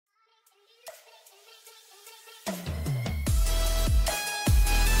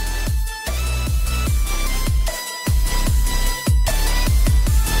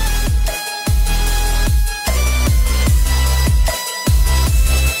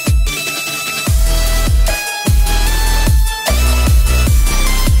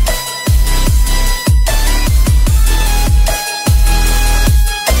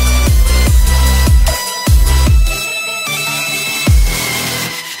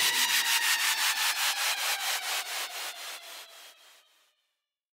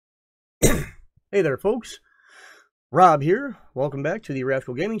Hey there, folks. Rob here. Welcome back to the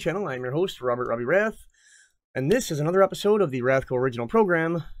RathCo Gaming Channel. I'm your host, Robert Robbie Rath, and this is another episode of the RathCo original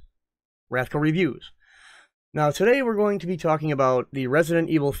program, RathCo Reviews. Now, today we're going to be talking about the Resident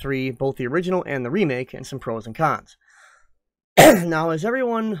Evil 3, both the original and the remake, and some pros and cons. Now, as every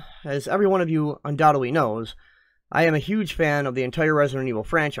one of you undoubtedly knows, I am a huge fan of the entire Resident Evil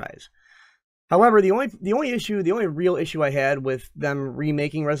franchise. However, the only real issue I had with them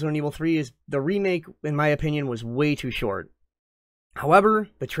remaking Resident Evil 3 is the remake, in my opinion, was way too short. However,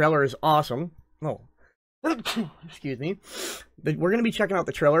 the trailer is awesome. Oh, excuse me. We're going to be checking out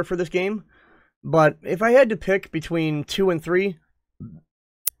the trailer for this game, but if I had to pick between 2 and 3,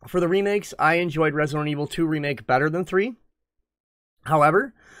 for the remakes, I enjoyed Resident Evil 2 Remake better than 3.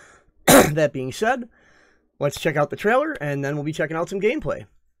 However, that being said, let's check out the trailer, and then we'll be checking out some gameplay.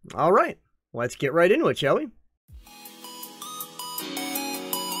 Alright. Let's get right into it, shall we?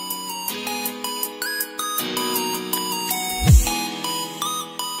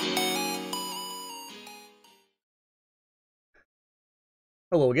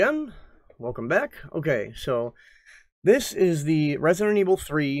 Hello again. Welcome back. Okay, so this is the Resident Evil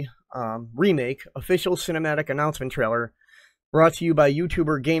 3 Remake official cinematic announcement trailer brought to you by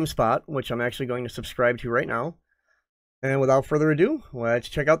YouTuber GameSpot, which I'm actually going to subscribe to right now. And without further ado, let's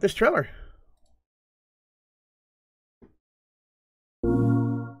check out this trailer.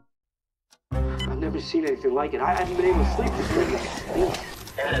 I've never seen anything like it. I haven't been able to sleep this night.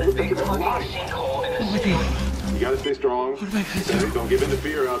 And a big fucking sinkhole in the city. You gotta stay strong. Don't give in to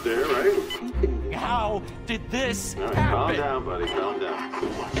fear out there, right? How did this All right, happen? calm down, buddy. Calm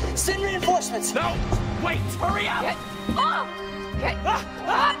down. Send reinforcements! No! Wait! Hurry up! Okay.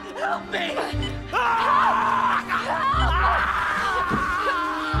 Help me!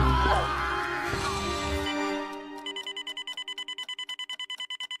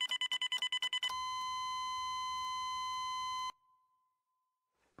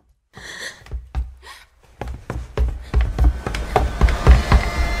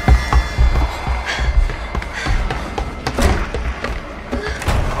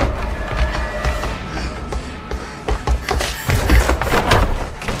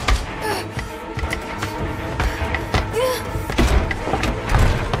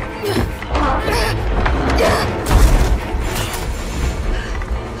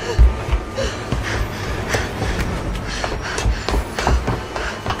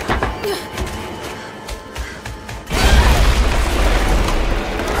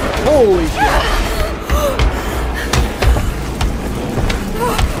 Holy shit!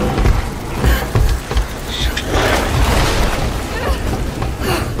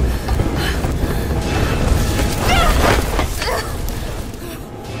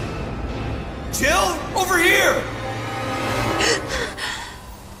 Jill, over here!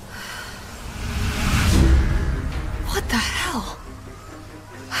 What the hell?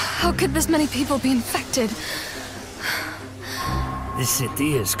 How could this many people be infected? The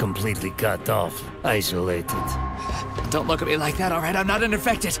city is completely cut off, isolated. Don't look at me like that, alright? I'm not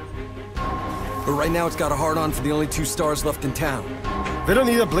infected. But right now it's got a hard-on for the only 2 stars left in town. They don't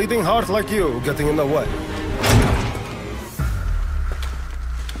need a bleeding heart like you getting in the way.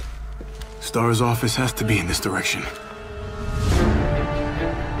 Star's office has to be in this direction.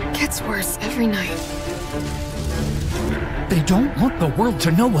 It gets worse every night. They don't want the world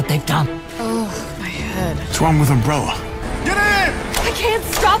to know what they've done. Oh, my head. What's wrong with Umbrella? Get in! I can't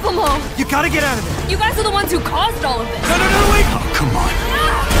stop them all! You gotta get out of there! You guys are the ones who caused all of this! No, wait! Oh, come on.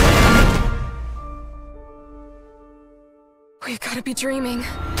 We've gotta be dreaming.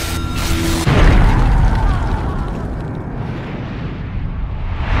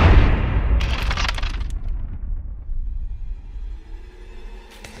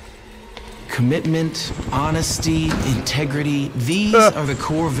 Commitment, honesty, integrity, these are the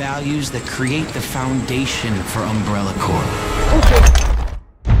core values that create the foundation for Umbrella Corp.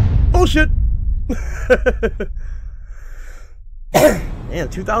 Oh shit! Man,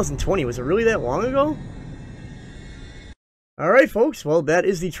 2020, was it really that long ago? Alright folks, well that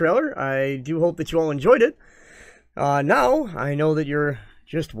is the trailer. I do hope that you all enjoyed it. Now, I know that you're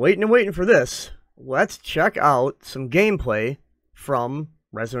just waiting and waiting for this. Let's check out some gameplay from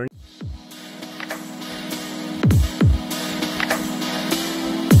Resident Evil.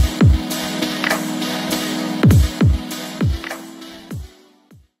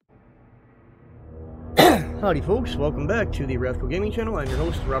 Howdy folks, welcome back to the RathCo Gaming Channel. I'm your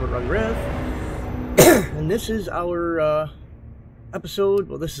host, Robert Robbie Rath. And this is our episode,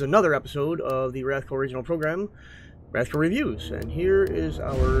 well this is another episode of the RathCo original program, RathCo Reviews. And here is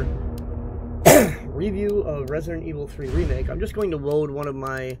our review of Resident Evil 3 Remake. I'm just going to load one of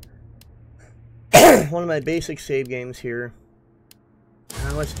my one of my basic save games here.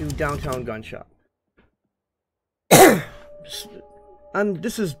 Let's do Downtown Gun Shop.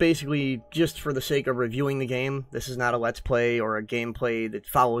 This is basically just for the sake of reviewing the game. This is not a Let's Play or a gameplay that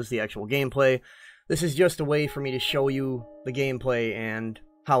follows the actual gameplay. This is just a way for me to show you the gameplay and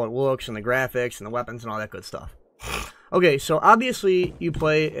how it looks and the graphics and the weapons and all that good stuff. Okay, so obviously you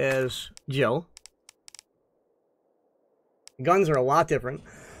play as Jill. Guns are a lot different.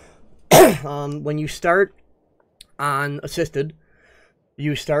 When you start on assisted,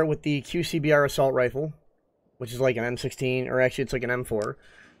 you start with the QCBR assault rifle, which is like an M16, or actually it's like an M4.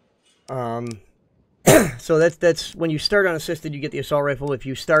 So that's when you start on assisted, you get the assault rifle. If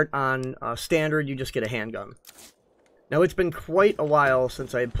you start on standard, you just get a handgun. Now, it's been quite a while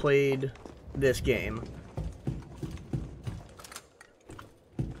since I played this game,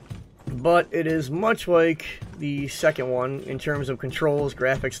 but it is much like the second one in terms of controls,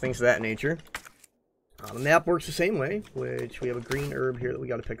 graphics, things of that nature. The map works the same way, which we have a green herb here that we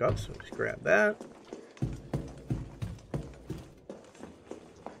got to pick up, so just grab that.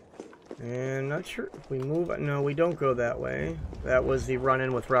 And not sure if we move. No, we don't go that way. That was the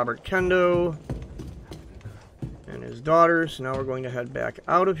run-in with Robert Kendo and his daughter. So now we're going to head back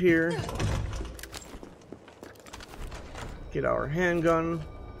out of here. Get our handgun.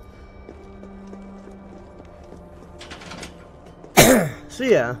 So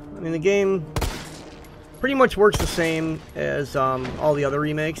yeah, I mean the game pretty much works the same as all the other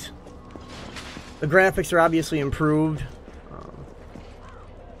remakes. The graphics are obviously improved.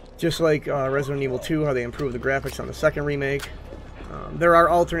 Just like Resident Evil 2, how they improved the graphics on the second remake. There are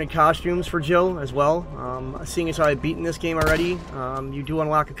alternate costumes for Jill as well. Seeing as how I've beaten this game already, you do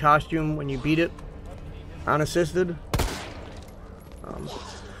unlock a costume when you beat it unassisted.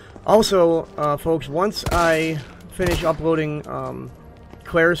 Also, folks, once I finish uploading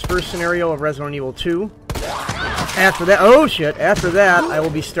Claire's first scenario of Resident Evil 2, after that, oh shit, after that, I will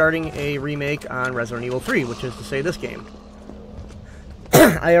be starting a remake on Resident Evil 3, which is to say this game.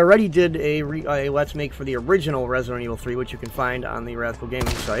 I already did a Let's Make for the original Resident Evil 3, which you can find on the RathCo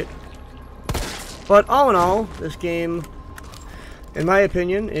Gaming site. But all in all, this game, in my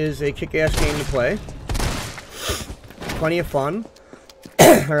opinion, is a kick-ass game to play. Plenty of fun.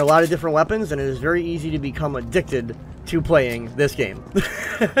 There are a lot of different weapons, and it is very easy to become addicted to playing this game.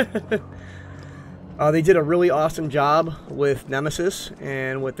 They did a really awesome job with Nemesis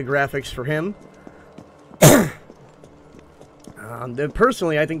and with the graphics for him.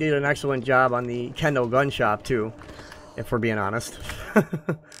 Personally, I think they did an excellent job on the Kendo Gun Shop, too, if we're being honest.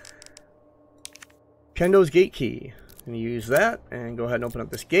 Kendo's gate key. I'm going to use that and go ahead and open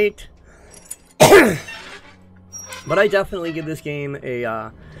up this gate. But I definitely give this game a,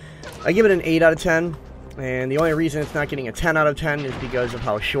 I give it an 8 out of 10. And the only reason it's not getting a 10 out of 10 is because of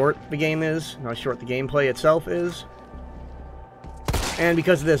how short the game is, how short the gameplay itself is. And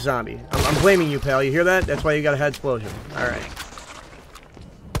because of this zombie. I'm blaming you, pal. You hear that? That's why you got a head explosion. Alright.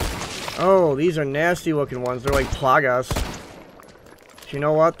 Oh, these are nasty looking ones. They're like plagas. But you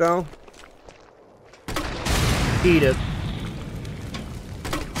know what, though? Eat it.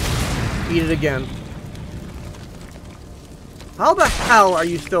 Eat it again. How the hell are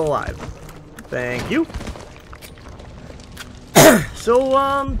you still alive? Thank you.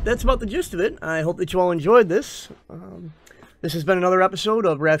 So, that's about the gist of it. I hope that you all enjoyed this. This has been another episode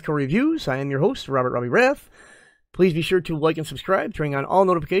of RathCo Reviews. I am your host, Robert Robbie Rath. Please be sure to like and subscribe, turning on all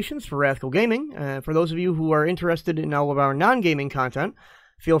notifications for RathCo Gaming. For those of you who are interested in all of our non-gaming content,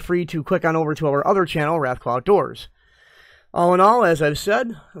 feel free to click on over to our other channel, RathCo Outdoors. All in all, as I've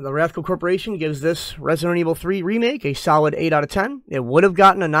said, the RathCo Corporation gives this Resident Evil 3 remake a solid 8 out of 10. It would have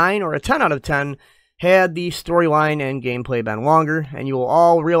gotten a 9 or a 10 out of 10 had the storyline and gameplay been longer, and you will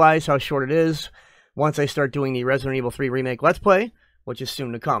all realize how short it is once I start doing the Resident Evil 3 Remake Let's Play, which is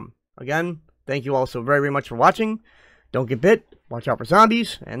soon to come. Again, thank you all so very, very much for watching. Don't get bit, watch out for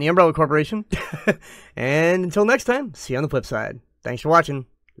zombies, and the Umbrella Corporation. And until next time, see you on the flip side. Thanks for watching.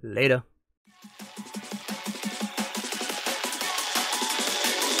 Later.